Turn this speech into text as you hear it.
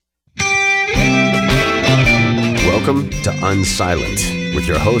Welcome to Unsilent with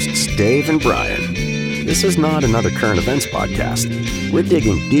your hosts Dave and Brian. This is not another current events podcast. We're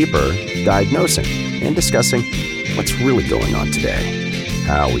digging deeper, diagnosing, and discussing what's really going on today,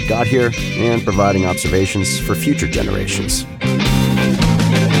 how we got here, and providing observations for future generations.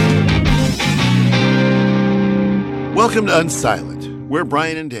 Welcome to Unsilent. We're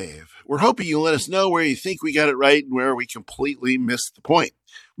Brian and Dave. We're hoping you'll let us know where you think we got it right and where we completely missed the point,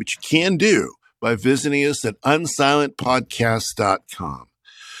 which you can do by visiting us at unsilentpodcast.com.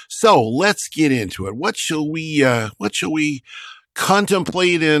 So let's get into it. What shall we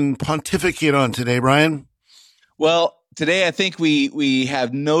contemplate and pontificate on today, Brian? Well, today I think we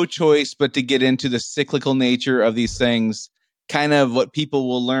have no choice but to get into the cyclical nature of these things, kind of what people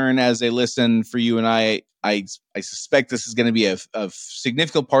will learn as they listen. For you and I suspect this is going to be a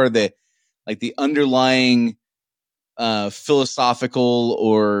significant part of the underlying philosophical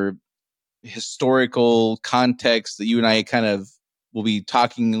or historical context that you and I kind of will be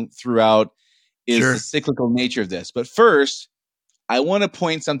talking throughout is Sure. the cyclical nature of this. But first, I want to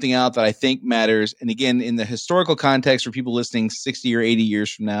point something out that I think matters. And again, in the historical context for people listening 60 or 80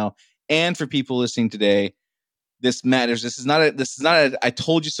 years from now, and for people listening today, this matters. This is not a I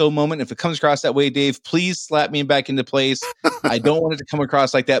told you so moment. If it comes across that way, Dave, please slap me back into place. I don't want it to come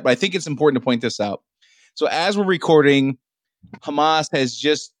across like that, but I think it's important to point this out. So as we're recording, Hamas has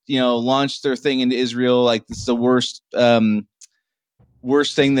just, launched their thing into Israel. Like, this is the worst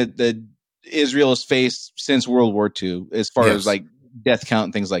thing that Israel has faced since World War II, as far as like death count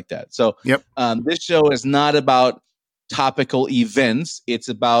and things like that. So this show is not about topical events. It's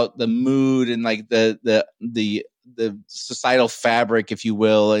about the mood and like the societal fabric, if you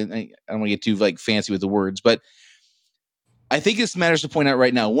will. And I don't want to get too fancy with the words, but I think this matters to point out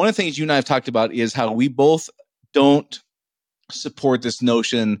right now. One of the things you and I have talked about is how we both don't support this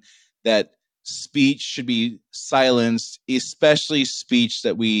notion that speech should be silenced, especially speech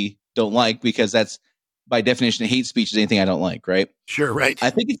that we don't like, because that's by definition, hate speech is anything I don't like, right? Sure, right.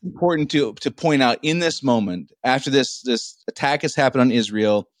 I think it's important to point out in this moment, after this attack has happened on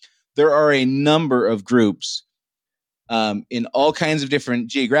Israel, there are a number of groups in all kinds of different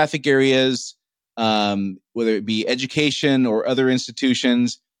geographic areas, whether it be education or other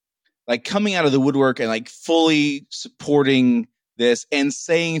institutions, like coming out of the woodwork and like fully supporting this and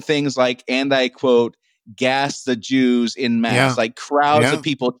saying things like, and I quote, "gas the Jews" in mass, like crowds of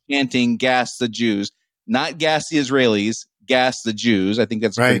people chanting "gas the Jews," not gas the Israelis, gas the Jews. I think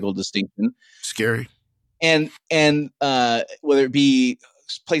that's a critical distinction. Scary. And whether it be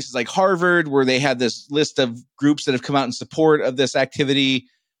places like Harvard, where they have this list of groups that have come out in support of this activity,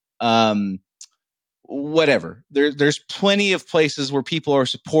 whatever. There's plenty of places where people are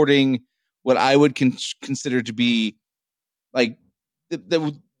supporting what I would consider to be like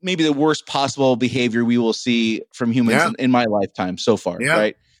maybe the worst possible behavior we will see from humans in my lifetime so far,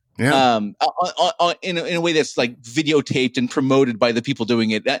 right? Yeah. In a way that's like videotaped and promoted by the people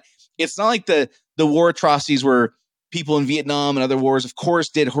doing it. It's not like the war atrocities where people in Vietnam and other wars, of course,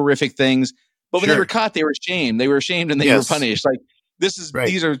 did horrific things, but when they were caught, they were ashamed. They were ashamed and they were punished. Like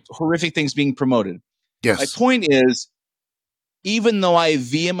these are horrific things being promoted. Yes. My point is, even though I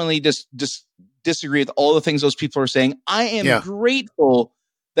vehemently disagree with all the things those people are saying, I am grateful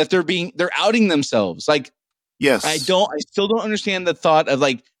that they're outing themselves. Like, I still don't understand the thought of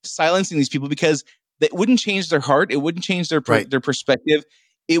like silencing these people, because that wouldn't change their heart. It wouldn't change their perspective.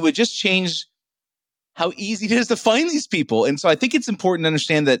 It would just change how easy it is to find these people. And so I think it's important to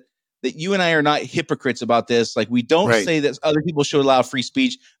understand that you and I are not hypocrites about this. Like, we don't say that other people should allow free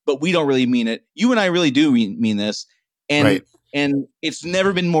speech, but we don't really mean it. You and I really do mean this. And it's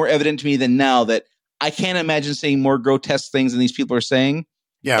never been more evident to me than now that I can't imagine saying more grotesque things than these people are saying.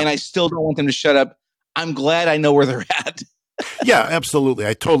 Yeah. And I still don't want them to shut up. I'm glad I know where they're at. Yeah, absolutely.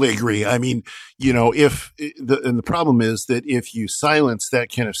 I totally agree. I mean, the problem is that if you silence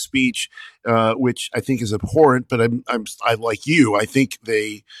that kind of speech, which I think is abhorrent, but I like you, I think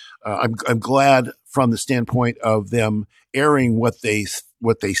I'm glad from the standpoint of them airing what they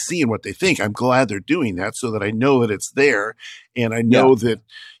see and what they think. I'm glad they're doing that so that I know that it's there, and I know that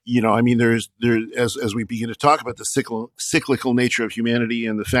there's as we begin to talk about the cyclical nature of humanity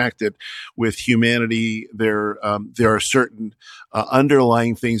and the fact that with humanity there are certain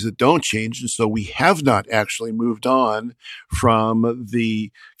underlying things that don't change, and so we have not actually moved on from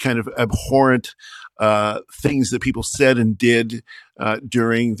the kind of abhorrent things that people said and did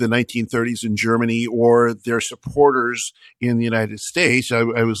during the 1930s in Germany or their supporters in the United States. I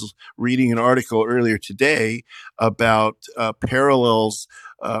was reading an article earlier today about parallels,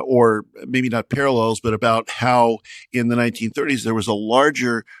 or maybe not parallels, but about how in the 1930s there was a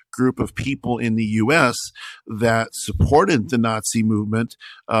larger group of people in the U.S. that supported the Nazi movement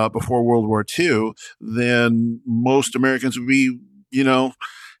before World War II than most Americans would be,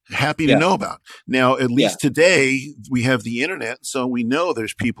 happy to know about. Now, at least today, we have the internet, so we know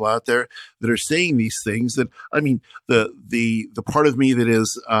there's people out there that are saying these things. That, I mean, the part of me that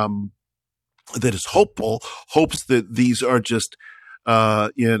is hopeful hopes that these are just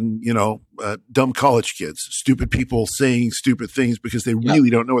dumb college kids, stupid people saying stupid things because they really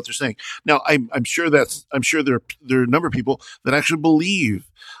don't know what they're saying. Now, I'm sure there are a number of people that actually believe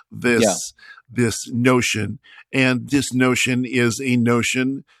this notion, and this notion is a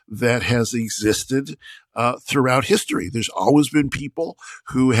notion that has existed throughout history. There's always been people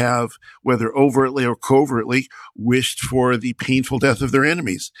who have, whether overtly or covertly, wished for the painful death of their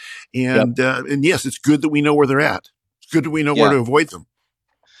enemies. And yes, it's good that we know where they're at. It's good that we know where to avoid them.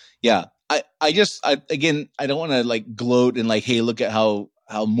 Yeah. I don't want to like gloat and like, hey, look at how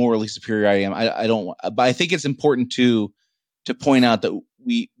morally superior I am. I don't, but I think it's important to point out that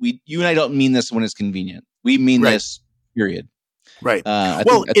you and I don't mean this when it's convenient. We mean this, period. Right. I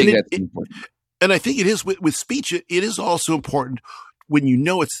think that's important. And I think it is with speech. It is also important when you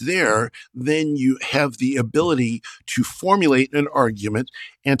know it's there, then you have the ability to formulate an argument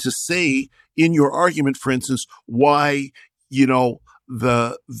and to say in your argument, for instance, why, the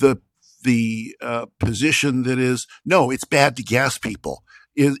position that is, no, it's bad to gas people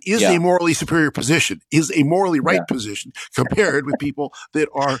is a morally superior position, is a morally right position compared with people that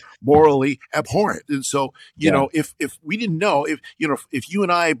are morally abhorrent. And so, if we didn't know, if you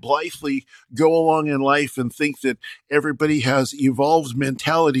and I blithely go along in life and think that everybody has evolved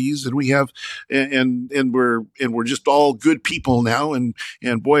mentalities and we have, and we're just all good people now. And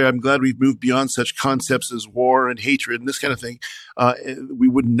boy, I'm glad we've moved beyond such concepts as war and hatred and this kind of thing. We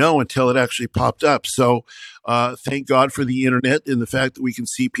wouldn't know until it actually popped up. So, thank God for the internet and the fact that we can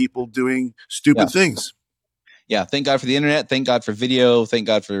see people doing stupid things. Yeah. Thank God for the internet. Thank God for video. Thank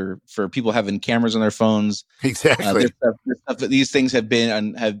God for people having cameras on their phones. Exactly. These things have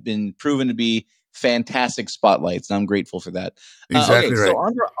been proven to be fantastic spotlights, and I'm grateful for that. Exactly. Right. So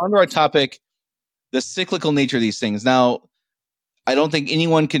on to our topic, the cyclical nature of these things. Now, I don't think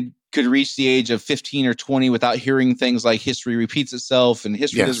anyone could reach the age of 15 or 20 without hearing things like history repeats itself, and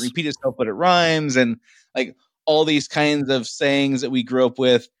history doesn't repeat itself, but it rhymes, and like all these kinds of sayings that we grew up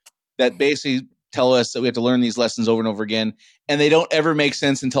with that basically tell us that we have to learn these lessons over and over again, and they don't ever make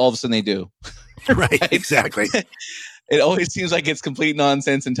sense until all of a sudden they do. Right? Exactly. It always seems like it's complete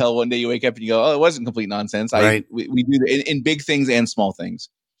nonsense until one day you wake up and you go, oh, it wasn't complete nonsense. Right. We do that in big things and small things.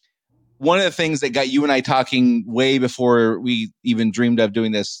 One of the things that got you and I talking way before we even dreamed of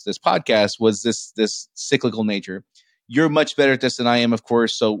doing this podcast was this cyclical nature. You're much better at this than I am, of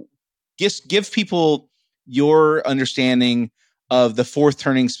course. So just give people your understanding of the Fourth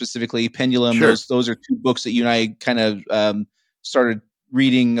Turning, specifically Pendulum. Sure. Those are two books that you and I kind of started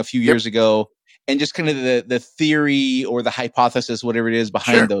reading a few years ago, and just kind of the theory or the hypothesis, whatever it is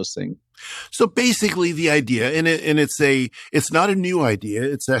behind those things. So basically the idea, and it's not a new idea.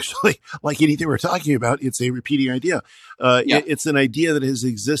 It's actually like anything we're talking about. It's a repeating idea. It's an idea that has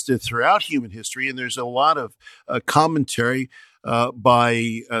existed throughout human history. And there's a lot of commentary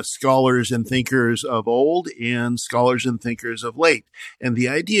by scholars and thinkers of old and scholars and thinkers of late. And the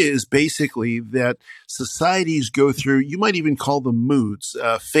idea is basically that societies go through, you might even call them moods,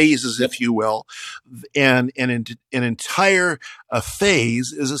 phases, if you will. And an entire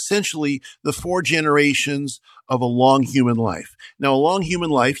phase is essentially the 4 generations of a long human life. Now, a long human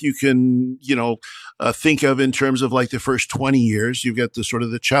life, you can, think of in terms of like the first 20 years. You've got the sort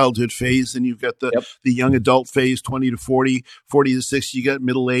of the childhood phase, and you've got the young adult phase, 20 to 40, 40 to 60, you got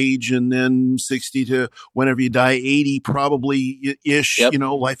middle age, and then 60 to whenever you die, 80 probably ish,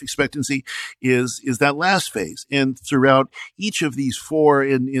 life expectancy is that last phase. And throughout each of these 4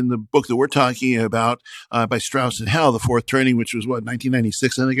 in the book that we're talking about, by Strauss and Howe, The Fourth Turning, which was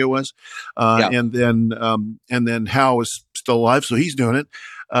 1996, I think it was. And then Howe is still alive, so he's doing it.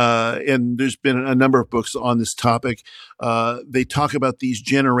 And there's been a number of books on this topic. They talk about these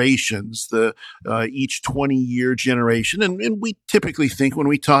generations, each 20-year generation. And we typically think when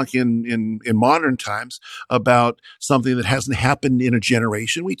we talk in modern times about something that hasn't happened in a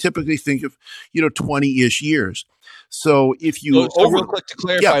generation, we typically think of, 20-ish years. So if you real quick to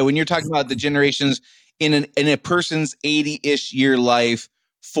clarify, when you're talking about the generations in a person's 80-ish year life,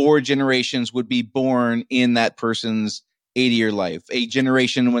 4 generations would be born in that person's 80-year life. A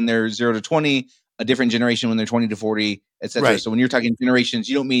generation when they're 0 to 20, a different generation when they're 20 to 40, etc. Right. So when you're talking generations,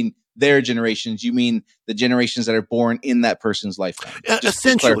 you don't mean their generations, you mean the generations that are born in that person's lifetime. Just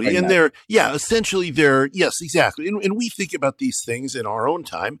Essentially, clarifying and that. yes, exactly. And we think about these things in our own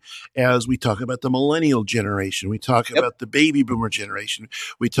time as we talk about the millennial generation, we talk Yep. about the baby boomer generation,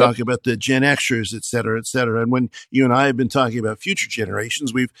 we Yep. talk about the Gen Xers, et cetera, et cetera. And when you and I have been talking about future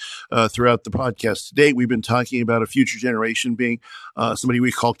generations, we've throughout the podcast to date, we've been talking about a future generation being somebody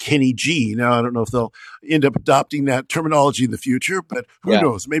we call Kenny G. Now, I don't know if they'll end up adopting that terminology in the future, but who Yeah.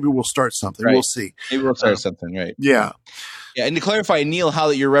 knows? Maybe we'll start something. Right. We'll see. Maybe we'll start something, right? Yeah. Yeah, and to clarify, Neil, how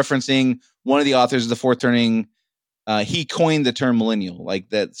that you're referencing one of the authors of the Fourth Turning, he coined the term millennial, like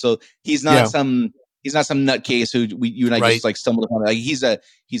that. So he's not some nutcase who you and I Right. just like stumbled upon. Like he's a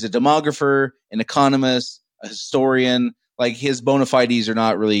demographer, an economist, a historian. Like his bona fides are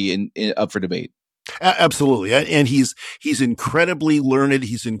not really up for debate. Absolutely. And he's incredibly learned.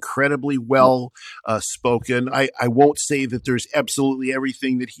 He's incredibly well spoken. I won't say that there's absolutely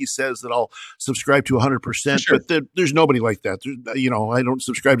everything that he says that I'll subscribe to 100%, Sure. but there's nobody like that. I don't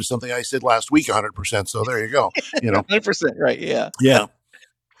subscribe to something I said last week 100%. So there you go. 100%. Right. Yeah. Yeah.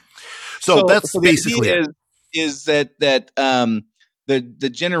 So that's basically the idea is that the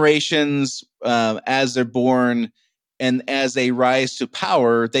generations as they're born and as they rise to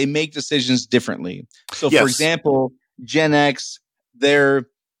power, they make decisions differently. So, for example, Gen X, the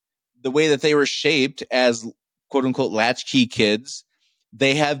way that they were shaped as quote unquote latchkey kids,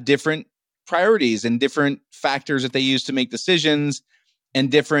 they have different priorities and different factors that they use to make decisions,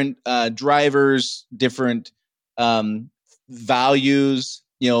 and different drivers, different values.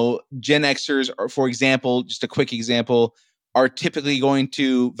 Gen Xers are, for example, just a quick example, are typically going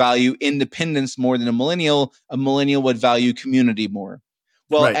to value independence more than a millennial. A millennial would value community more.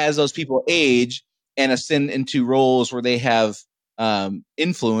 Well, as those people age and ascend into roles where they have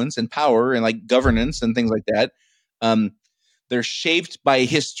influence and power and like governance and things like that, they're shaped by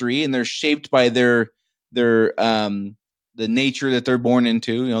history and they're shaped by the nature that they're born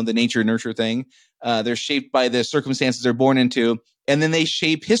into, the nature nurture thing. They're shaped by the circumstances they're born into, and then they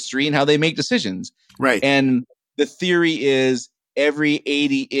shape history and how they make decisions. Right. And the theory is every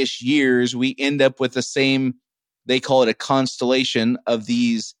 80-ish years, we end up with the same, they call it a constellation of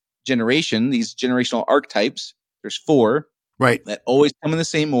these generational archetypes. There's 4 that always come in the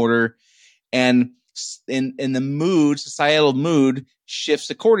same order. And in the societal mood shifts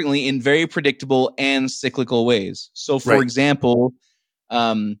accordingly in very predictable and cyclical ways. So, for example,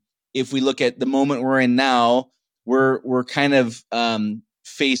 if we look at the moment we're in now, we're kind of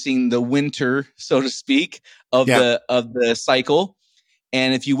facing the winter, so to speak, of the cycle.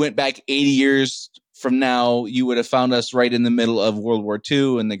 And if you went back 80 years from now, you would have found us right in the middle of World War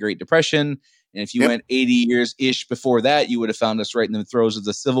II and the Great Depression. And if you went 80 years-ish before that, you would have found us right in the throes of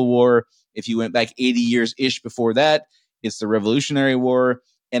the Civil War. If you went back 80 years-ish before that, it's the Revolutionary War.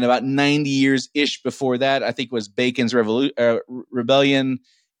 And about 90 years-ish before that, I think was Bacon's Rebellion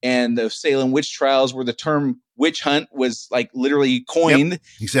and the Salem witch trials, where the term witch hunt was like literally coined.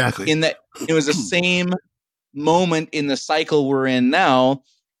 Exactly. In that it was the same moment in the cycle we're in now,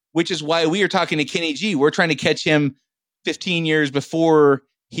 which is why we are talking to Kenny G. We're trying to catch him 15 years before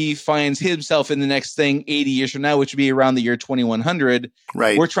he finds himself in the next thing 80 years from now, which would be around the year 2100.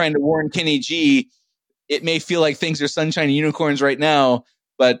 Right. We're trying to warn Kenny G. It may feel like things are sunshine and unicorns right now,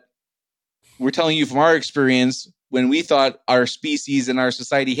 but we're telling you from our experience, when we thought our species and our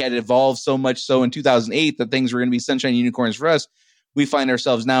society had evolved so much so in 2008 that things were going to be sunshine and unicorns for us, we find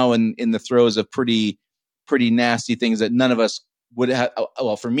ourselves now in the throes of pretty nasty things that none of us would have.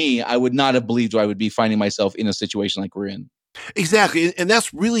 Well, for me, I would not have believed I would be finding myself in a situation like we're in. Exactly. And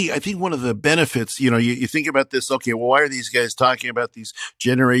that's really, I think, one of the benefits. You think about this, okay, well, why are these guys talking about these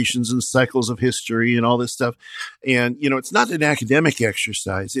generations and cycles of history and all this stuff? And, it's not an academic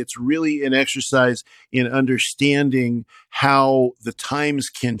exercise. It's really an exercise in understanding how the times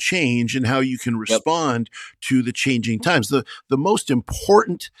can change and how you can respond to the changing times. The most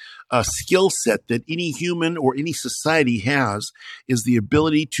important skill set that any human or any society has is the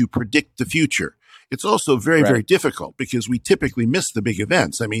ability to predict the future. It's also very, very difficult because we typically miss the big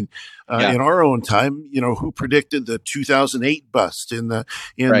events. I mean, in our own time, who predicted the 2008 bust in the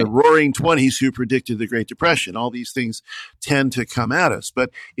roaring 20s, who predicted the Great Depression? All these things tend to come at us. But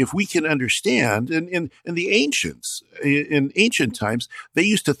if we can understand, and the ancients, in ancient times, they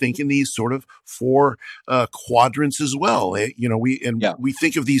used to think in these sort of 4 quadrants as well. We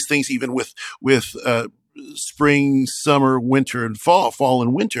think of these things even with spring, summer, winter, and fall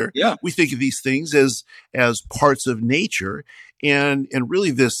and winter. Yeah. We think of these things as parts of nature. And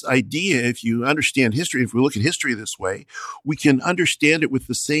really this idea, if you understand history, if we look at history this way, we can understand it with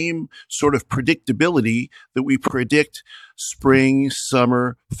the same sort of predictability that we predict spring,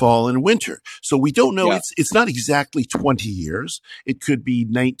 summer, fall, and winter. So we don't know. Yeah. It's not exactly 20 years. It could be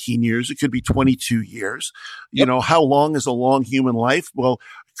 19 years. It could be 22 years. You know, how long is a long human life? Well,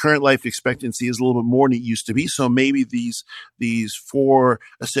 current life expectancy is a little bit more than it used to be. So maybe these four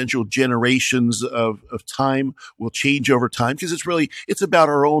essential generations of time will change over time, because it's about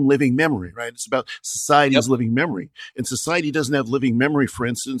our own living memory, right? It's about society's living memory. And society doesn't have living memory, for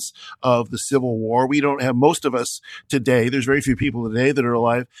instance, of the Civil War. We don't have, most of us today, there's very few people today that are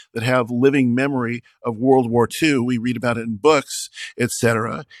alive that have living memory of World War II. We read about it in books,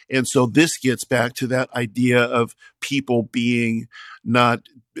 etc. And so this gets back to that idea of people being not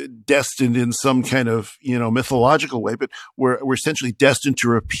destined in some kind of, mythological way, but we're essentially destined to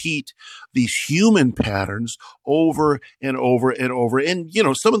repeat these human patterns over and over and over. And,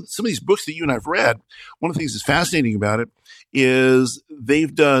 some of these books that you and I've read, one of the things that's fascinating about it is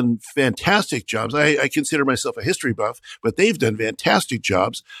they've done fantastic jobs. I consider myself a history buff, but they've done fantastic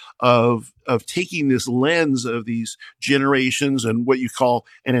jobs of taking this lens of these generations and what you call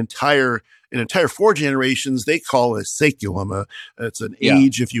an entire 4 generations. They call a saeculum. It's an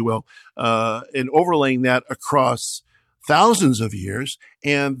age, if you will, and overlaying that across thousands of years,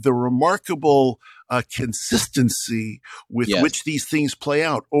 and the remarkable consistency with which these things play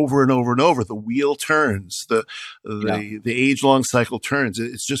out over and over and over. The wheel turns, the age-long cycle turns.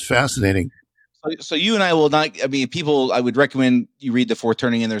 It's just fascinating. So you and I will not, people, I would recommend you read The Fourth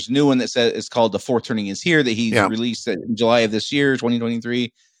Turning, and there's a new one that says it's called The Fourth Turning is Here, that he's released in July of this year,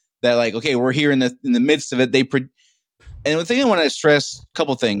 2023, that we're here in the midst of it. And the thing I want to stress, a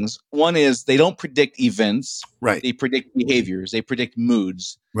couple things. One is they don't predict events. Right. They predict behaviors. They predict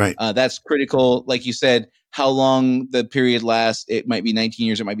moods. Right. That's critical. Like you said, how long the period lasts. It might be 19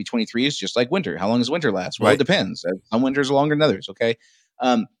 years. It might be 23 years, just like winter. How long does winter last? Well, it depends. Some winters are longer than others. Okay.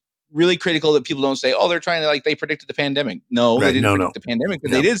 Really critical that people don't say, they're trying to, they predicted the pandemic. No, they didn't predict the pandemic,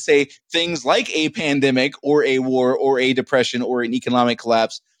 but they did say things like a pandemic or a war or a depression or an economic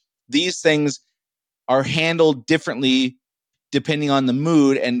collapse. These things are handled differently depending on the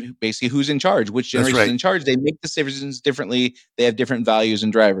mood and basically who's in charge, which generation is in charge. They make decisions differently. They have different values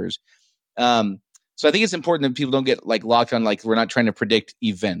and drivers. So I think it's important that people don't get locked on, we're not trying to predict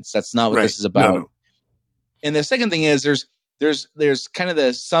events. That's not what this is about. No. And the second thing is there's kind of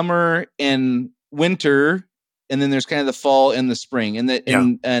the summer and winter, and then there's kind of the fall and the spring. And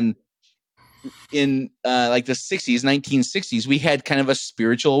and in the 60s, 1960s, we had kind of a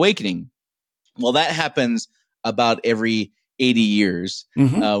spiritual awakening. Well, that happens about every 80 years.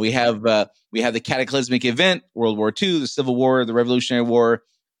 Mm-hmm. We have the cataclysmic event, World War II, the Civil War, the Revolutionary War.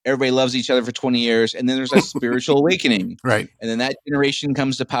 Everybody loves each other for 20 years. And then there's a spiritual awakening. Right. And then that generation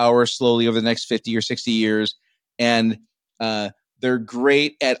comes to power slowly over the next 50 or 60 years. And they're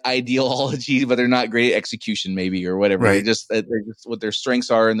great at ideology, but they're not great at execution, maybe, or whatever. Right. They're just what their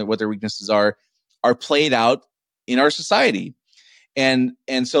strengths are and what their weaknesses are played out in our society. And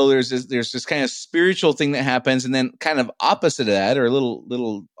so there's this kind of spiritual thing that happens, and then kind of opposite of that, or a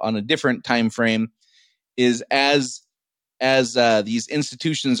little on a different time frame, is as these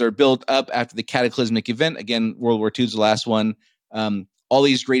institutions are built up after the cataclysmic event. Again, World War II is the last one. All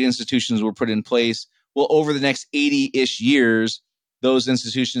these great institutions were put in place. Well, over the next 80-ish years, those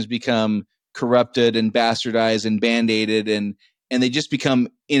institutions become corrupted and bastardized and band-aided, and they just become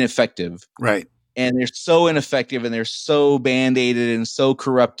ineffective. Right. And they're so ineffective and they're so band-aided and so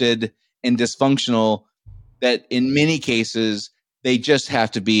corrupted and dysfunctional that in many cases, they just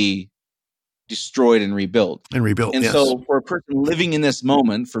have to be destroyed and rebuilt. And so for a person living in this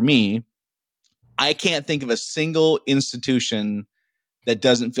moment, for me, I can't think of a single institution that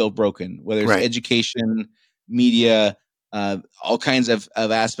doesn't feel broken, whether it's education, media, all kinds of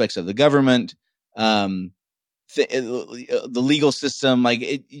aspects of the government, the legal system,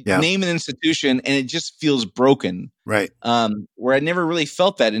 name an institution and it just feels broken. Right. Where I never really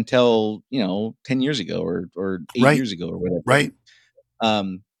felt that until, 10 years ago or 8 years ago or whatever. Right.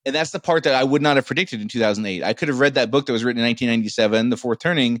 And that's the part that I would not have predicted in 2008. I could have read that book that was written in 1997, The Fourth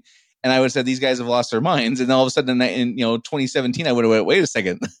Turning, and I would have said, these guys have lost their minds. And then all of a sudden in 2017, I would have went, wait a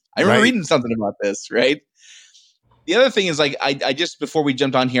second. I remember reading something about this, right? The other thing is I just, before we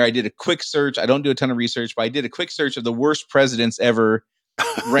jumped on here, I did a quick search. I don't do a ton of research, but I did a quick search of the worst presidents ever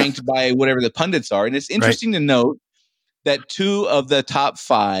ranked by whatever the pundits are. And it's interesting to note that 2 of the top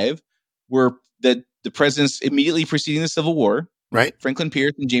 5 were the presidents immediately preceding the Civil War. Right. Franklin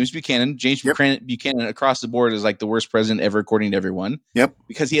Pierce and James Buchanan. Buchanan across the board is the worst president ever, according to everyone. Yep.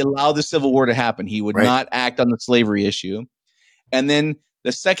 Because he allowed the Civil War to happen. He would not act on the slavery issue. And then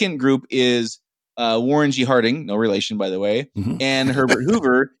the second group is Warren G. Harding, no relation, by the way, and Herbert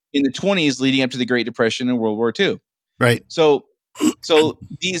Hoover in the 1920s leading up to the Great Depression and World War II. Right. So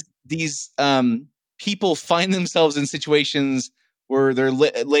these people find themselves in situations where their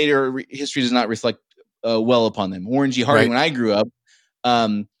later history does not reflect well upon them. Warren G. Harding, when I grew up,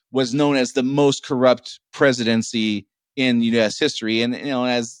 was known as the most corrupt presidency in U.S. history. And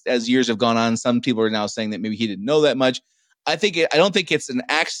as years have gone on, some people are now saying that maybe he didn't know that much. I don't think it's an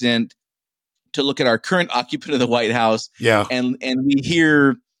accident to look at our current occupant of the White House. Yeah. And we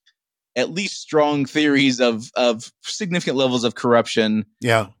hear at least strong theories of significant levels of corruption.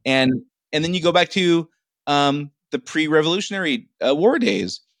 Yeah. And then you go back to the pre-Revolutionary War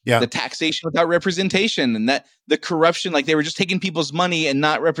days. Yeah. The taxation without representation, and that the corruption, like they were just taking people's money and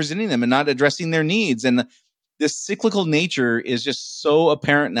not representing them and not addressing their needs. And this cyclical nature is just so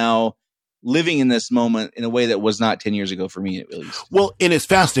apparent now, living in this moment in a way that was not 10 years ago for me, at least. Well, and it's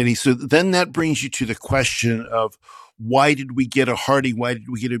fascinating. So then that brings you to the question of, why did we get a Harding? Why did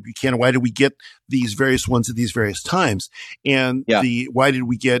we get a Buchanan? Why did we get these various ones at these various times? And why did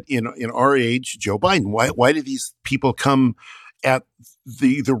we get in our age, Joe Biden? Why did these people come at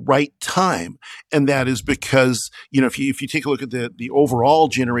the right time? And that is because, if you take a look at the overall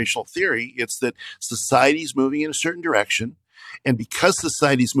generational theory, it's that society's moving in a certain direction. And because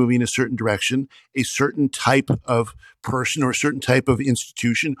society is moving in a certain direction, a certain type of person or a certain type of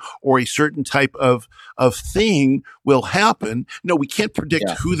institution or a certain type of thing will happen. No, we can't predict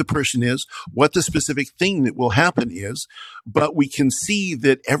who the person is, what the specific thing that will happen is, but we can see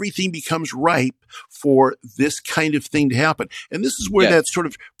that everything becomes ripe for this kind of thing to happen. And this is where that sort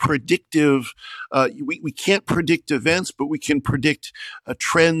of predictive, we can't predict events, but we can predict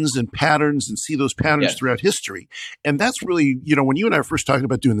trends and patterns and see those patterns throughout history. And that's really, when you and I were first talking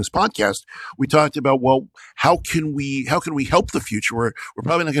about doing this podcast, we talked about, well, how can we help the future? We're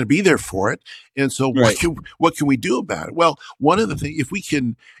probably not going to be there for it. And so what can we do about it? Well, one of the things, if we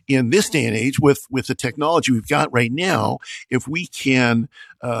can, in this day and age, with the technology we've got right now, if we can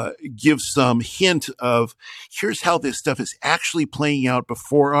give some hint of, here's how this stuff is actually playing out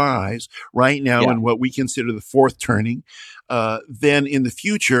before our eyes right now in what we consider the fourth turning, then in the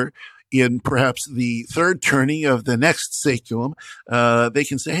future, in perhaps the third turning of the next saculum, they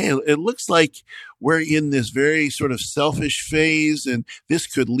can say, hey, it looks like we're in this very sort of selfish phase, and this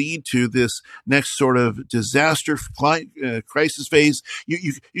could lead to this next sort of disaster crisis phase.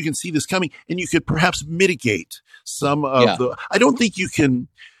 You can see this coming, and you could perhaps mitigate some of the. I don't think you can.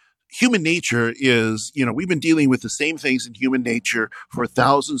 Human nature is, we've been dealing with the same things in human nature for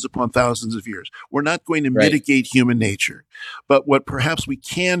thousands upon thousands of years. We're not going to mitigate human nature. But what perhaps we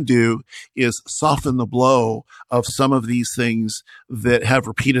can do is soften the blow of some of these things that have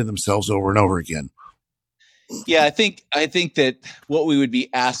repeated themselves over and over again. Yeah, I think that what we would be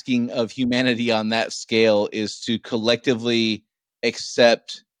asking of humanity on that scale is to collectively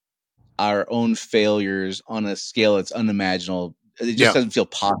accept our own failures on a scale that's unimaginable. It just doesn't feel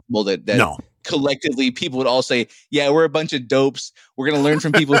possible that collectively people would all say, we're a bunch of dopes. We're going to learn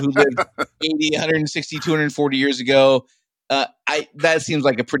from people who lived 80, 160, 240 years ago. That seems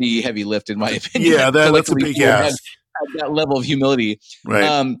like a pretty heavy lift in my opinion. Yeah, that's a big ask. Have that level of humility.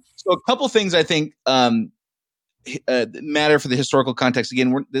 Right. So a couple things I think matter for the historical context.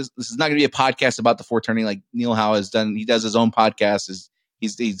 Again, this is not going to be a podcast about the fourth turning like Neil Howe has done. He does his own podcast.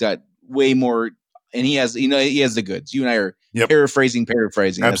 He's got way more. And he has the goods. You and I are paraphrasing.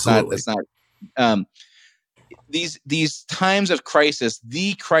 Absolutely. That's not. These times of crisis,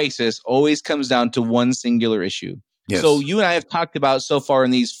 the crisis always comes down to one singular issue. Yes. So you and I have talked about so far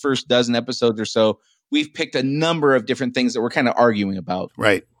in these first dozen episodes or so, we've picked a number of different things that we're kind of arguing about.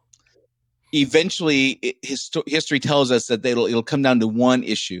 Right. Eventually, history tells us that it'll come down to one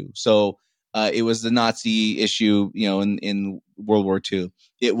issue. So it was the Nazi issue, in World War II.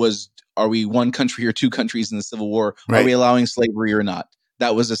 It was, are we one country or two countries in the Civil War? Right. Are we allowing slavery or not?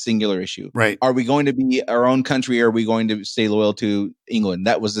 That was a singular issue. Right. Are we going to be our own country or are we going to stay loyal to England?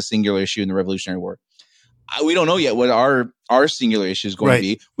 That was the singular issue in the Revolutionary War. We don't know yet what our singular issue is going to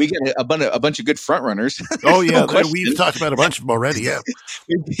be. We get a bunch of good front runners. Oh yeah, we've talked about a bunch of them already.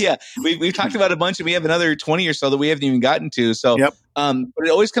 Yeah, we've talked about a bunch, and we have another 20 or so that we haven't even gotten to. So, but it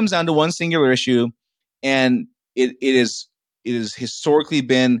always comes down to one singular issue, and it is historically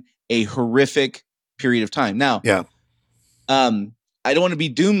been a horrific period of time. Now, I don't want to be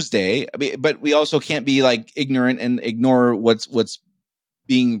doomsday, but we also can't be like ignorant and ignore what's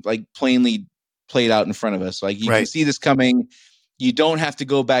being like plainly played out in front of us. Like you can see this coming. You don't have to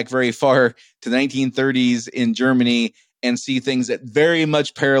go back very far to the 1930s in Germany and see things that very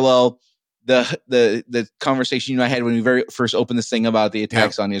much parallel the conversation you and I had when we very first opened this thing about the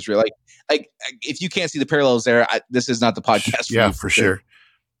attacks on Israel. Like if you can't see the parallels there, this is not the podcast for you. For sure.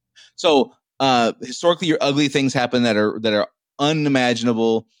 So historically, ugly things happen that are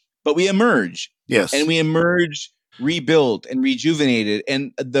unimaginable, but we emerge. Yes, and we emerge rebuilt and rejuvenated.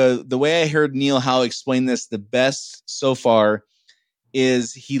 And the way I heard Neil Howe explain this the best so far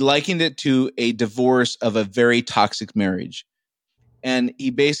is he likened it to a divorce of a very toxic marriage. And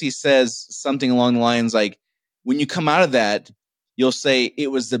he basically says something along the lines like, when you come out of that, you'll say,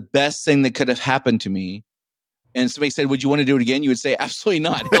 it was the best thing that could have happened to me. And somebody said, would you want to do it again? You would say, absolutely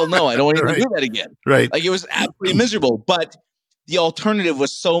not. Hell no, I don't want to do that again. Right. Like, it was absolutely miserable. But the alternative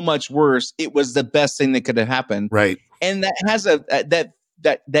was so much worse. It was the best thing that could have happened. Right. And that has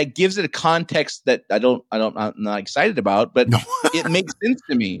that gives it a context that I'm not excited about, but it makes sense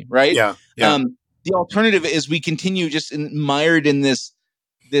to me. Right. Yeah. The alternative is we continue just mired in this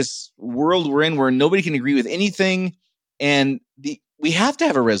world we're in where nobody can agree with anything. And we have to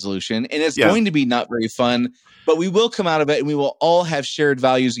have a resolution, and it's going to be not very fun, but we will come out of it and we will all have shared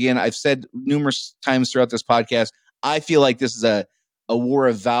values again. I've said numerous times throughout this podcast, I feel like this is a war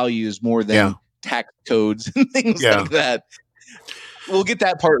of values more than tax codes and things like that. We'll get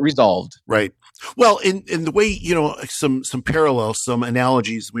that part resolved. Right. Well, in the way, some parallels, some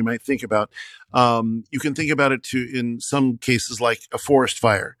analogies we might think about, you can think about it in some cases like a forest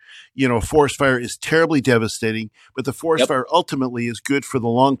fire. A forest fire is terribly devastating, but the forest fire ultimately is good for the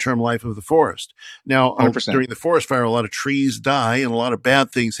long-term life of the forest. Now, during the forest fire, a lot of trees die and a lot of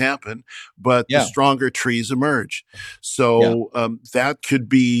bad things happen, but the stronger trees emerge. So that could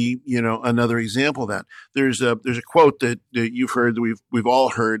be, another example of that. There's a quote that you've heard, that we've all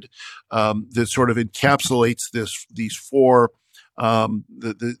heard, that sort of encapsulates these four.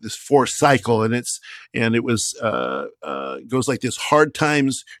 This force cycle, and it goes like this: hard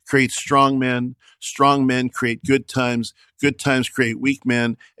times create strong men create good times create weak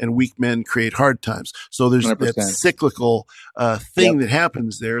men, and weak men create hard times. So there's 100%. That cyclical thing that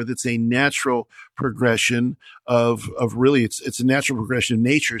happens there. That's a natural progression of really, it's a natural progression of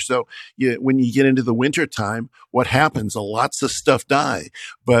nature. So when you get into the winter time, what happens? Lots of stuff die,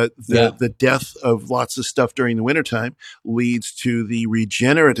 but the death of lots of stuff during the wintertime leads to the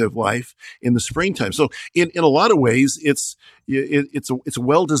regenerative life in the springtime. So in a lot of ways, it's a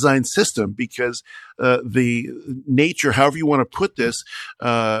well-designed system, because the nature, however you want to put this,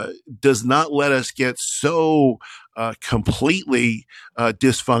 does not let us get so completely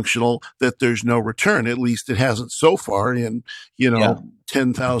dysfunctional that there's no return. At least it hasn't so far in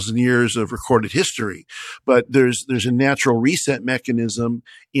 10,000 years of recorded history. But there's a natural reset mechanism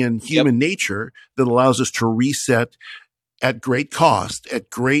in human nature that allows us to reset at great cost, at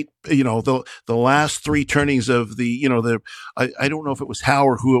great, the last three turnings of I don't know if it was Howe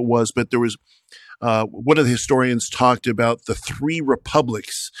or who it was, but there was, one of the historians talked about the three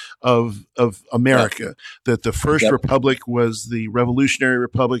republics of America. That the first republic was the Revolutionary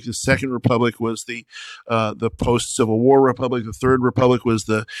Republic, the second republic was the post-Civil War republic, the third republic was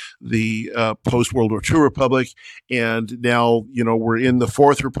the post-World War II republic, and now we're in the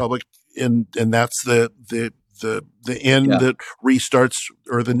fourth republic, and that's the end that restarts,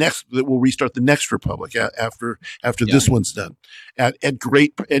 or that will restart the next republic after this one's done. And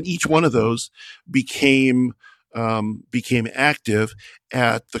each one of those became active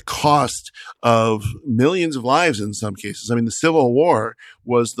at the cost of millions of lives in some cases. I mean, the Civil War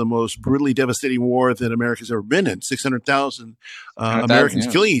was the most brutally devastating war that America's ever been in. 600,000 Americans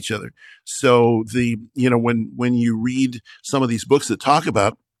killing each other. So when you read some of these books that talk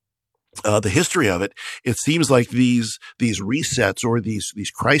about the history of it, it seems like these resets or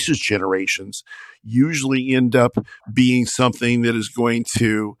these crisis generations usually end up being something that is going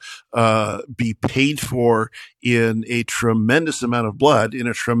to be paid for in a tremendous amount of blood, in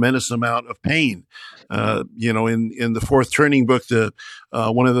a tremendous amount of pain. In the Fourth Turning book,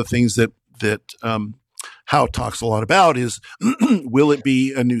 one of the things that Howe talks a lot about is, will it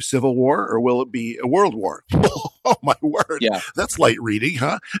be a new civil war or will it be a world war? Oh my word. Yeah. That's light reading,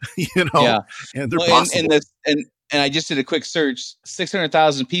 huh? And they're possible. And I just did a quick search,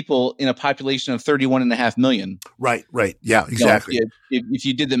 600,000 people in a population of 31.5 million. Right. Yeah, exactly. If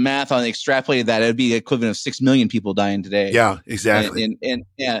you did the math on extrapolated that, it would be the equivalent of 6 million people dying today. Yeah, exactly. And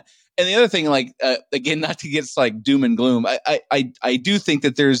the other thing, again, not to get like doom and gloom, I do think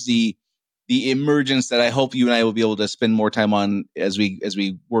that there's the emergence that I hope you and I will be able to spend more time on as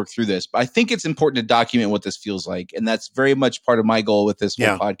we work through this. But I think it's important to document what this feels like. And that's very much part of my goal with this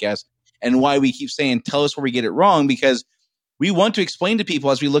whole podcast, and why we keep saying, tell us where we get it wrong, because we want to explain to people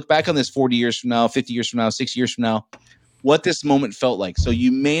as we look back on this 40 years from now, 50 years from now, 60 years from now, what this moment felt like. So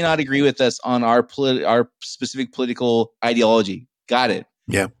you may not agree with us on our specific political ideology. Got it.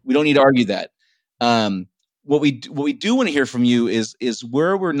 Yeah. We don't need to argue that. What we do want to hear from you is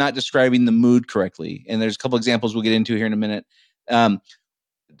where we're not describing the mood correctly. And there's a couple examples we'll get into here in a minute.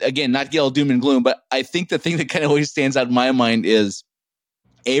 Again, not to get all doom and gloom, but I think the thing that kind of always stands out in my mind is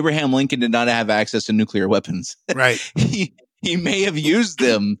Abraham Lincoln did not have access to nuclear weapons. Right. he may have used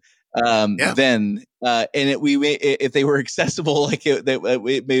them then, and if they were accessible, like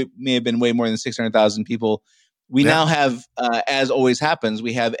it may have been way more than 600,000 people. We now have, as always happens,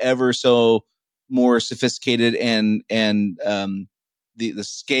 we have ever so more sophisticated and the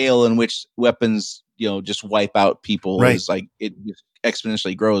scale in which weapons just wipe out people is like it just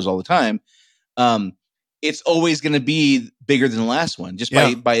exponentially grows all the time. It's always going to be bigger than the last one, just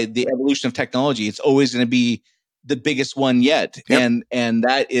by the evolution of technology. It's always going to be the biggest one yet. Yep. And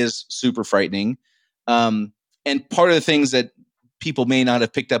that is super frightening. And part of the things that people may not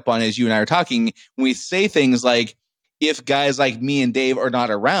have picked up on as you and I are talking, when we say things like, if guys like me and Dave are not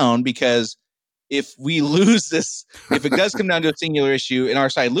around, because if we lose this, if it does come down to a singular issue and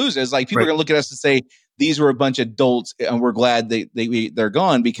our side loses, like people are going to look at us and say, these were a bunch of dolts and we're glad they're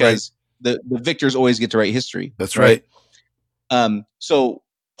gone, because the victors always get to write history. That's right. So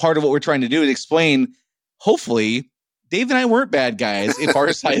part of what we're trying to do is explain, hopefully, Dave and I weren't bad guys. If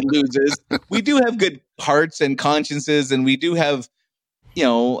our side loses, we do have good hearts and consciences, and we do have,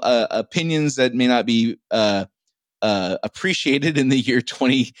 opinions that may not be appreciated in the year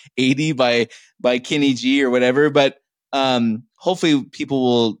 2080 by Kenny G or whatever. But hopefully people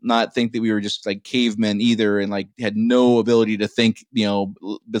will not think that we were just like cavemen either, and like had no ability to think,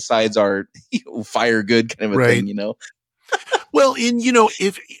 besides our fire good kind of a thing, Well, and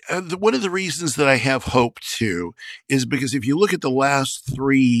if one of the reasons that I have hope too is because if you look at the last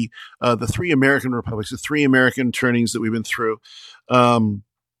the three American republics, the three American turnings that we've been through,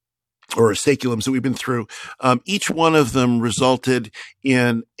 or saculums that we've been through, each one of them resulted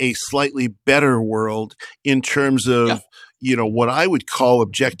in a slightly better world in terms of, what I would call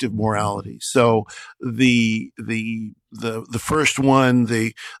objective morality. So the first one,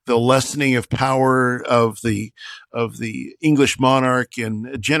 the lessening of power of the English monarch,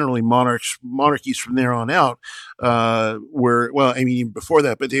 and generally monarchies from there on out, even before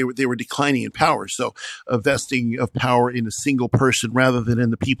that, but they were declining in power. So a vesting of power in a single person rather than in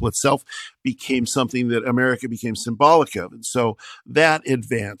the people itself became something that America became symbolic of. And so that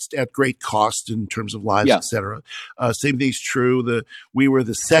advanced at great cost in terms of lives, et cetera. Same thing's true. We were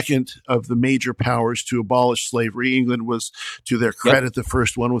the second of the major powers to abolish slavery. England was, to their credit, the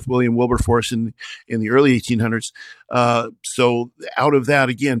first one with William Wilberforce in the early 1800s. So out of that,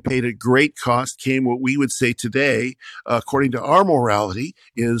 again, paid at great cost, came what we would say today, according to our morality,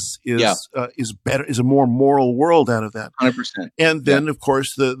 is better, is a more moral world out of that. 100%. And then, of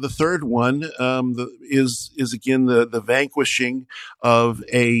course, the third one is again the vanquishing of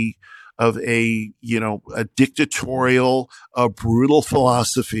a dictatorial, brutal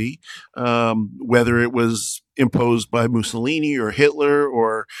philosophy, whether it was imposed by Mussolini or Hitler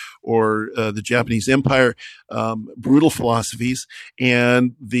or the Japanese Empire, brutal philosophies,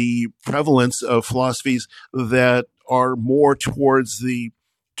 and the prevalence of philosophies that are more towards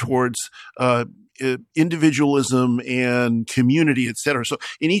individualism and community, et cetera. So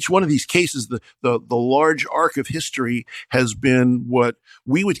in each one of these cases, the large arc of history has been what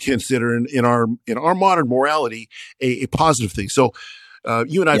we would consider in our modern morality a positive thing. So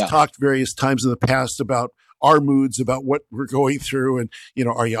you and I have talked various times in the past about our moods, about what we're going through, and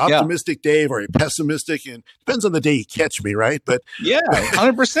are you optimistic, Dave? Are you pessimistic? And depends on the day you catch me, right? But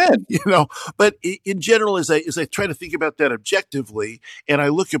 100%. But in general, as I try to think about that objectively, and I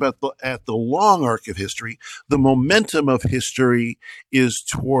look at the long arc of history, the momentum of history is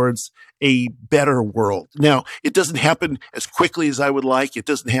towards a better world. Now, it doesn't happen as quickly as I would like. It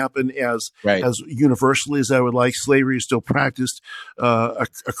doesn't happen as universally as I would like. Slavery is still practiced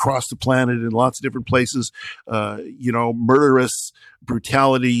across the planet in lots of different places. Murderous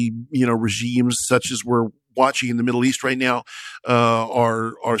brutality, regimes such as we're watching in the Middle East right now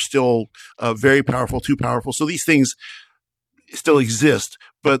are still very powerful, too powerful. So these things still exist,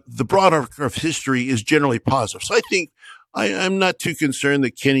 but the broad arc of history is generally positive. So I think I'm not too concerned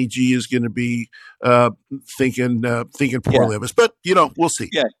that Kenny G is going to be thinking poorly of us, but we'll see.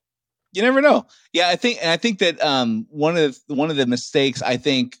 Yeah, you never know. Yeah, I think that one of the mistakes I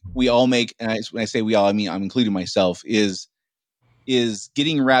think we all make, and when I say we all, I mean I'm including myself, is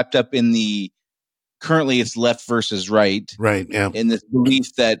getting wrapped up in the currently it's left versus right, in this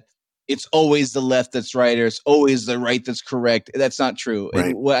belief that it's always the left that's right or it's always the right that's correct. That's not true. Right.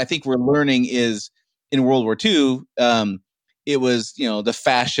 And what I think we're learning is in World War II, it was, the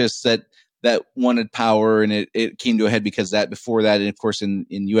fascists that wanted power, and it came to a head because that before that, and of course in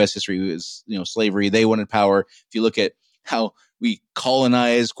U.S. history, it was, slavery. They wanted power. If you look at how we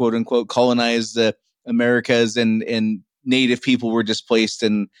colonized, quote unquote, colonized the Americas, and native people were displaced,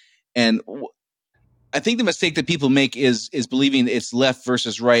 and I think the mistake that people make is believing it's left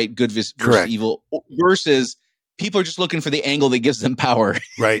versus right, good versus Correct. evil, versus people are just looking for the angle that gives them power.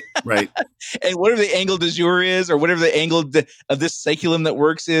 Right. And whatever the angle du jour is, or whatever the angle of this cyclium that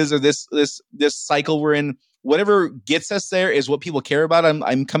works is, or this cycle we're in, whatever gets us there is what people care about.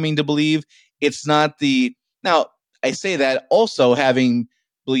 I'm coming to believe it's not now I say that also having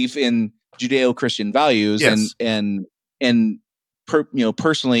belief in Judeo-Christian values, Yes. and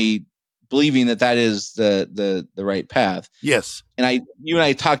personally believing that is the right path. Yes. And you and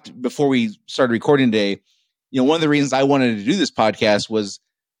I talked before we started recording today. One of the reasons I wanted to do this podcast was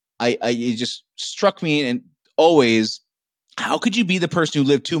it just struck me, and always, how could you be the person who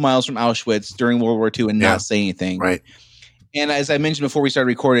lived 2 miles from Auschwitz during World War II and not say anything? Right. And as I mentioned before we started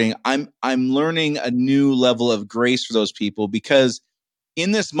recording, I'm learning a new level of grace for those people, because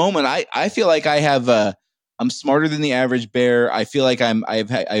in this moment, I feel like I'm smarter than the average bear. I feel like I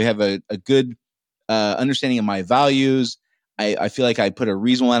have a good understanding of my values. I feel like I put a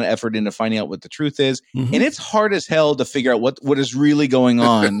reasonable amount of effort into finding out what the truth is. Mm-hmm. And it's hard as hell to figure out what is really going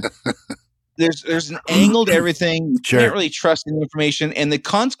on. There's an angle to everything. You can't really trust any information. And the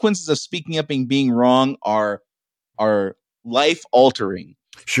consequences of speaking up and being wrong are life altering.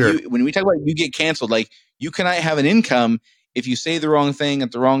 Sure. When we talk about you get canceled, like, you cannot have an income if you say the wrong thing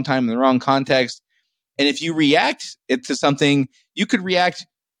at the wrong time in the wrong context. And if you react to something, you could react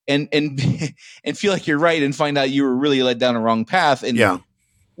and feel like you're right and find out you were really led down a wrong path. And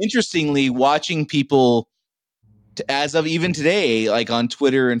interestingly, watching people, as of even today, like on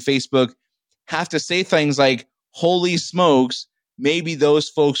Twitter and Facebook, have to say things like, holy smokes, maybe those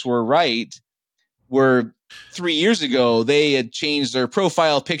folks were right, where 3 years ago they had changed their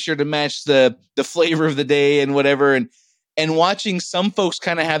profile picture to match the flavor of the day and whatever. And watching some folks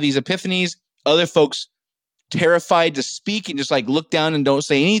kind of have these epiphanies, other folks terrified to speak and just like look down and don't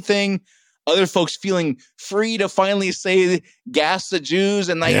say anything. Other folks feeling free to finally say gas the Jews,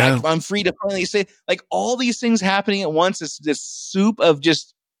 and like I'm free to finally say, like, all these things happening at once. It's this soup of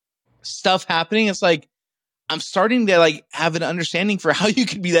just stuff happening. It's like I'm starting to like have an understanding for how you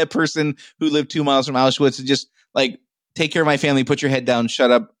could be that person who lived 2 miles from Auschwitz and just like, take care of my family, put your head down,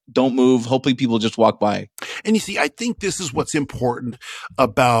 shut up, don't move. Hopefully people just walk by. And you see, I think this is what's important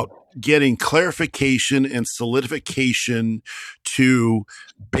about getting clarification and solidification to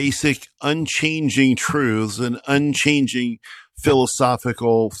basic unchanging truths and unchanging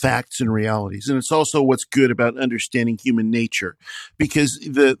philosophical facts and realities. And it's also what's good about understanding human nature, because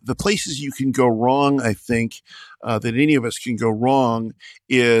the places you can go wrong, I think, that any of us can go wrong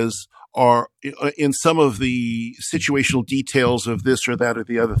are in some of the situational details of this or that or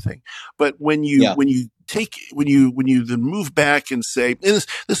the other thing. But when you then move back and say, and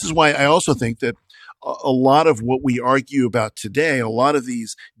this is why I also think that a lot of what we argue about today, a lot of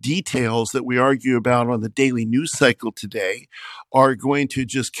these details that we argue about on the daily news cycle today, are going to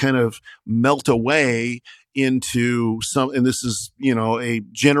just kind of melt away into some, and this is, a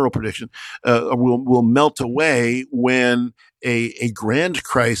general prediction, will melt away when a grand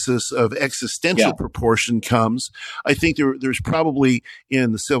crisis of existential proportion comes. I think there's probably,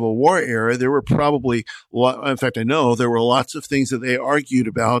 in the Civil War era, there were probably, in fact, I know there were lots of things that they argued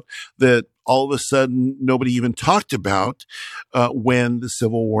about that all of a sudden nobody even talked about when the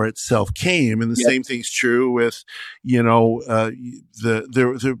Civil War itself came. And the same thing's true with, the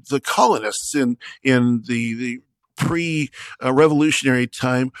colonists in the pre-revolutionary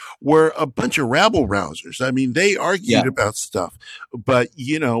time were a bunch of rabble rousers. I mean, they argued about stuff, but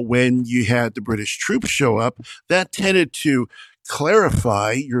when you had the British troops show up, that tended to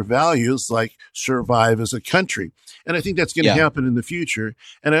clarify your values, like survive as a country. And I think that's going to happen in the future.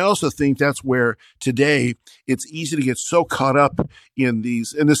 And I also think that's where today it's easy to get so caught up in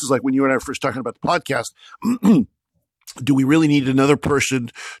these. And this is like when you and I were first talking about the podcast. Do we really need another person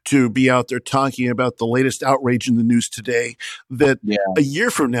to be out there talking about the latest outrage in the news today that a year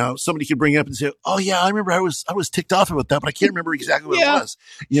from now somebody could bring up and say, oh yeah, I remember I was ticked off about that, but I can't remember exactly what it was,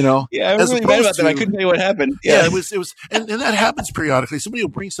 Yeah, I was really mad about that. I couldn't tell you what happened. Yeah, it was, and that happens periodically. Somebody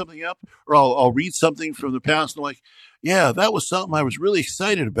will bring something up, or I'll read something from the past and I'm like, yeah, that was something I was really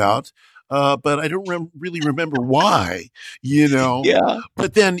excited about. But I don't really remember why, Yeah.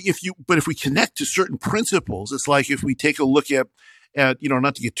 But then if we connect to certain principles, it's like if we take a look at,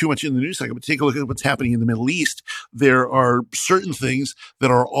 not to get too much in the news cycle, but take a look at what's happening in the Middle East. There are certain things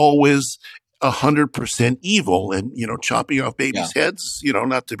that are always 100% evil, and chopping off babies' heads,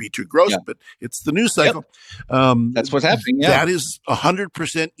 not to be too gross, but it's the news cycle. That's what's happening. That is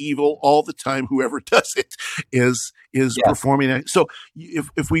 100% evil all the time. Whoever does it is performing that. So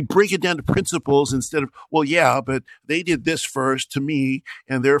if we break it down to principles instead of, well, yeah, but they did this first to me,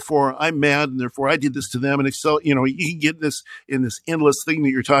 and therefore I'm mad, and therefore I did this to them, and so you can get this in this endless thing that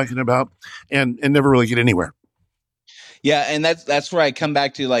you're talking about, and never really get anywhere. Yeah, and that's where I come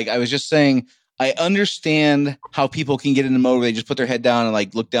back to, like I was just saying, I understand how people can get in the mode where they just put their head down and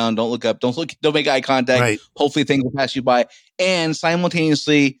like look down, don't look up, don't make eye contact. Right. Hopefully things will pass you by. And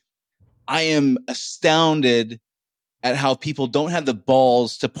simultaneously, I am astounded at how people don't have the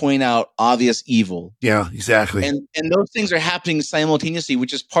balls to point out obvious evil. Yeah, exactly. And those things are happening simultaneously,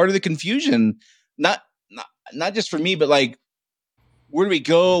 which is part of the confusion. Not just for me, but like, where do we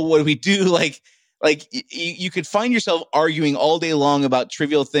go? What do we do? Like you could find yourself arguing all day long about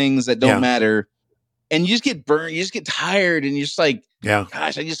trivial things that don't matter, and you just get burned. You just get tired, and you're just like,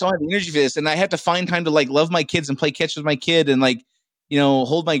 gosh, I just don't have the energy for this. And I have to find time to like love my kids and play catch with my kid, and like,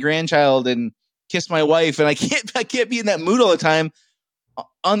 hold my grandchild and kiss my wife. And I can't be in that mood all the time.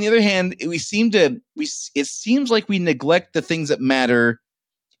 On the other hand, it seems like we neglect the things that matter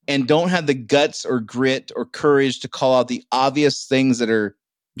and don't have the guts or grit or courage to call out the obvious things that are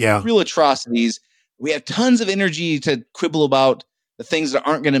real atrocities. We have tons of energy to quibble about the things that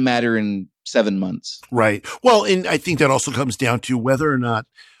aren't going to matter in 7 months. Right. Well, and I think that also comes down to whether or not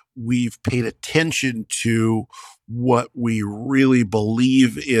we've paid attention to what we really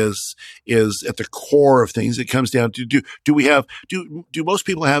believe is at the core of things. It comes down to do most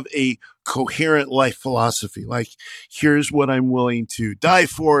people have a coherent life philosophy? Like, here's what I'm willing to die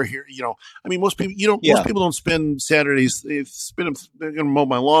for. Here, most people most people don't spend Saturdays. They're going to mow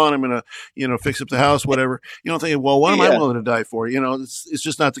my lawn. I'm going to fix up the house, whatever. Thinking, well, what am I willing to die for? It's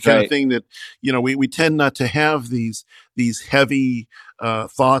just not the kind of thing that we tend not to have these heavy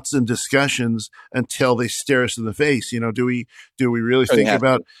thoughts and discussions until they stare us in the face. Do we really think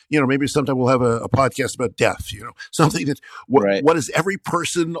about, maybe sometime we'll have a podcast about death, something that what does every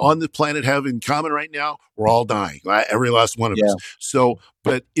person on the planet have in common right now? We're all dying, every last one of us. So,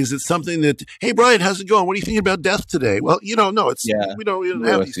 but is it something that, hey, Brian, how's it going? What are you thinking about death today? Well, no, it's, we don't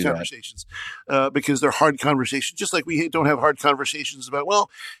have these conversations because they're hard conversations, just like we don't have hard conversations about, well,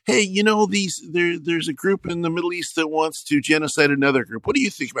 hey, there's a group in the Middle East that wants to genocide another group. What do you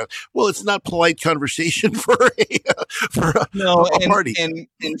think about it? Well, it's not polite conversation for a party. And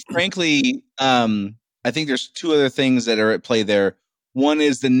frankly, I think there's two other things that are at play there. One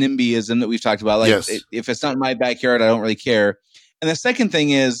is the NIMBYism that we've talked about. Like, if it's not in my backyard, I don't really care. And the second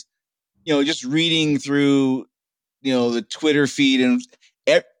thing is, just reading through, the Twitter feed, and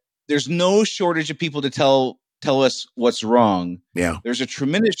there's no shortage of people to tell us what's wrong. Yeah. There's a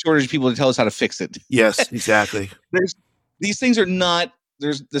tremendous shortage of people to tell us how to fix it. Yes, exactly. These things are not,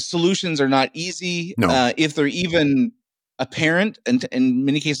 the solutions are not easy. No. If they're even apparent, and in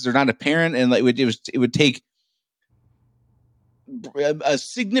many cases they're not apparent, and it would take a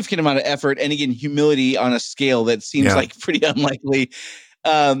significant amount of effort, and again, humility on a scale that seems like pretty unlikely.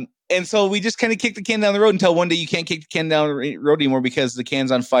 And so we just kind of kick the can down the road until one day you can't kick the can down the road anymore because the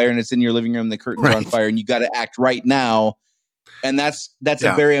can's on fire and it's in your living room, the curtains are on fire, and you got to act right now. And that's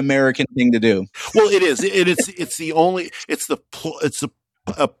a very American thing to do. Well, it is. It's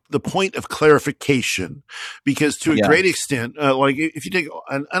the point of clarification, because to a great extent, like if you take,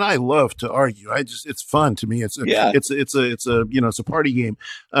 and I love to argue, it's fun to me. It's a party game.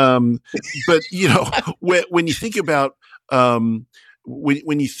 But when you think about,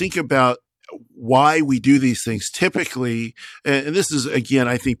 when you think about why we do these things, typically, and this is, again,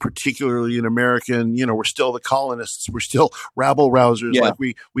 I think particularly in American, we're still the colonists, we're still rabble rousers like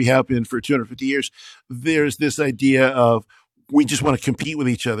we have been for 250 years. There's this idea of, we just want to compete with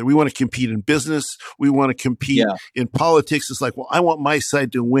each other. We want to compete in business. We want to compete in politics. It's like, well, I want my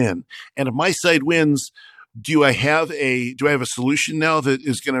side to win. And if my side wins, do I have a solution now that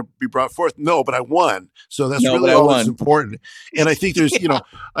is going to be brought forth? No, but I won. So that's really all that's important. And I think there's,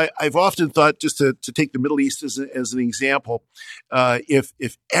 I've often thought, just to take the Middle East as an example, if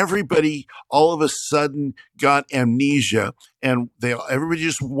everybody all of a sudden got amnesia and everybody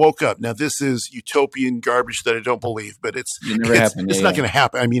just woke up. Now, this is utopian garbage that I don't believe, but it's not going to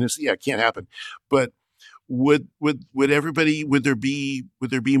happen. I mean, it can't happen. But would there be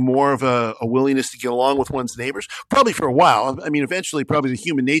more of a willingness to get along with one's neighbors? Probably for a while. I mean, eventually, probably the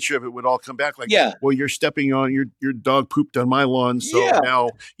human nature of it would all come back. Like, well, you're stepping on your dog pooped on my lawn, so now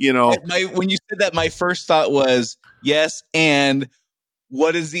When you said that, my first thought was yes, and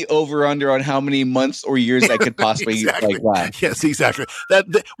what is the over under on how many months or years that could possibly exactly. last? Yes, exactly.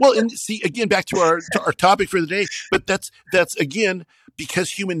 Well, and see again back to our topic for the day, but that's again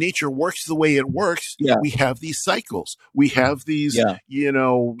because human nature works the way it works. Yeah. We have these cycles. We have these,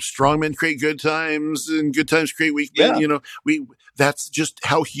 strong men create good times and good times create weak men. That's just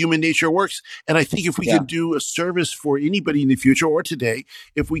how human nature works. And I think if we can do a service for anybody in the future or today,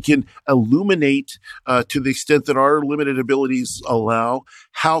 if we can illuminate to the extent that our limited abilities allow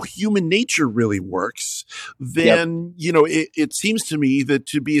how human nature really works, then, it seems to me that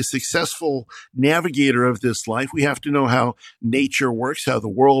to be a successful navigator of this life, we have to know how nature works, how the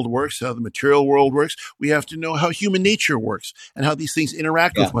world works, how the material world works. We have to know how human nature works and how these things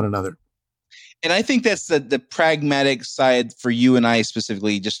interact with one another. And I think that's the pragmatic side for you and I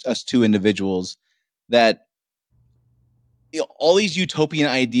specifically, just us two individuals, that all these utopian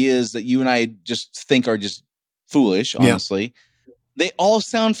ideas that you and I just think are just foolish, honestly, they all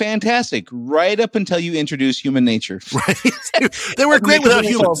sound fantastic right up until you introduce human nature. Right. They work great without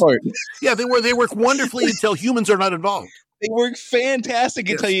humans. Yeah, they work wonderfully until humans are not involved. They work fantastic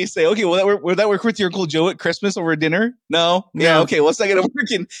until you say, okay, will that work with your Uncle Joe at Christmas over dinner? No. Yeah. Okay. Well, it's not going to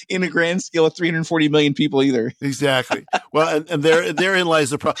work in a grand scale of 340 million people either. Exactly. Well, and therein lies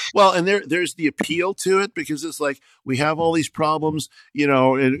the problem. Well, and there's the appeal to it because it's like we have all these problems,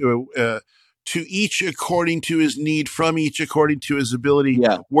 to each according to his need, from each according to his ability,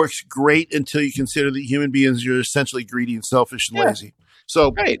 works great until you consider that human beings are essentially greedy and selfish and lazy.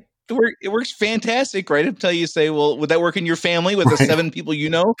 So, right. It works fantastic, right? Until you say, well, would that work in your family with the 7 people you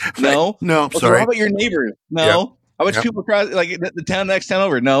know? No. No, okay, sorry. How about your neighbors? No. How about people across, like the town next town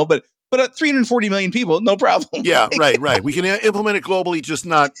over? No. But 340 million people, no problem. Yeah, right. We can implement it globally, just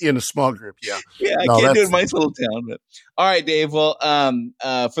not in a small group. Yeah. I can't do it in my little town. But all right, Dave. Well,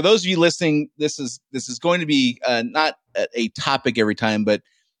 for those of you listening, this is going to be not a topic every time, but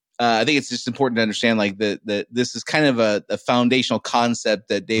I think it's just important to understand, like this is kind of a foundational concept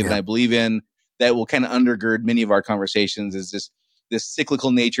that Dave and I believe in that will kind of undergird many of our conversations. Is this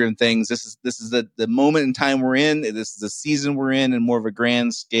cyclical nature and things. This is the moment in time we're in. This is the season we're in more of a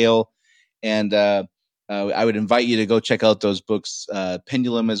grand scale. And I would invite you to go check out those books.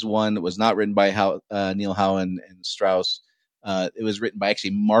 Pendulum is one. It was not written by Neil Howe and Strauss. It was written by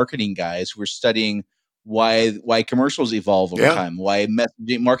actually marketing guys who were studying why commercials evolve over time, why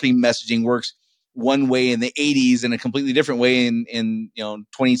marketing messaging works one way in the 80s and a completely different way in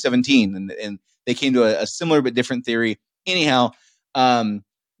 2017. And they came to a similar but different theory. Anyhow,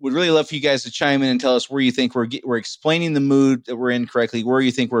 would really love for you guys to chime in and tell us where you think we're explaining the mood that we're in correctly, where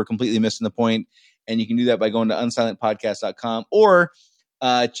you think we're completely missing the point. And you can do that by going to unsilentpodcast.com or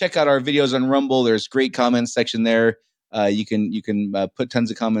check out our videos on Rumble. There's great comments section there. You can put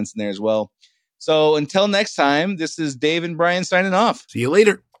tons of comments in there as well. So until next time, this is Dave and Brian signing off. See you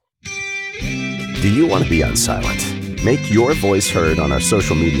later. Do you want to be unsilent? Make your voice heard on our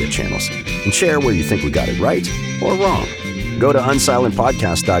social media channels and share where you think we got it right or wrong. Go to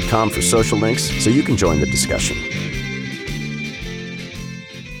unsilentpodcast.com for social links so you can join the discussion.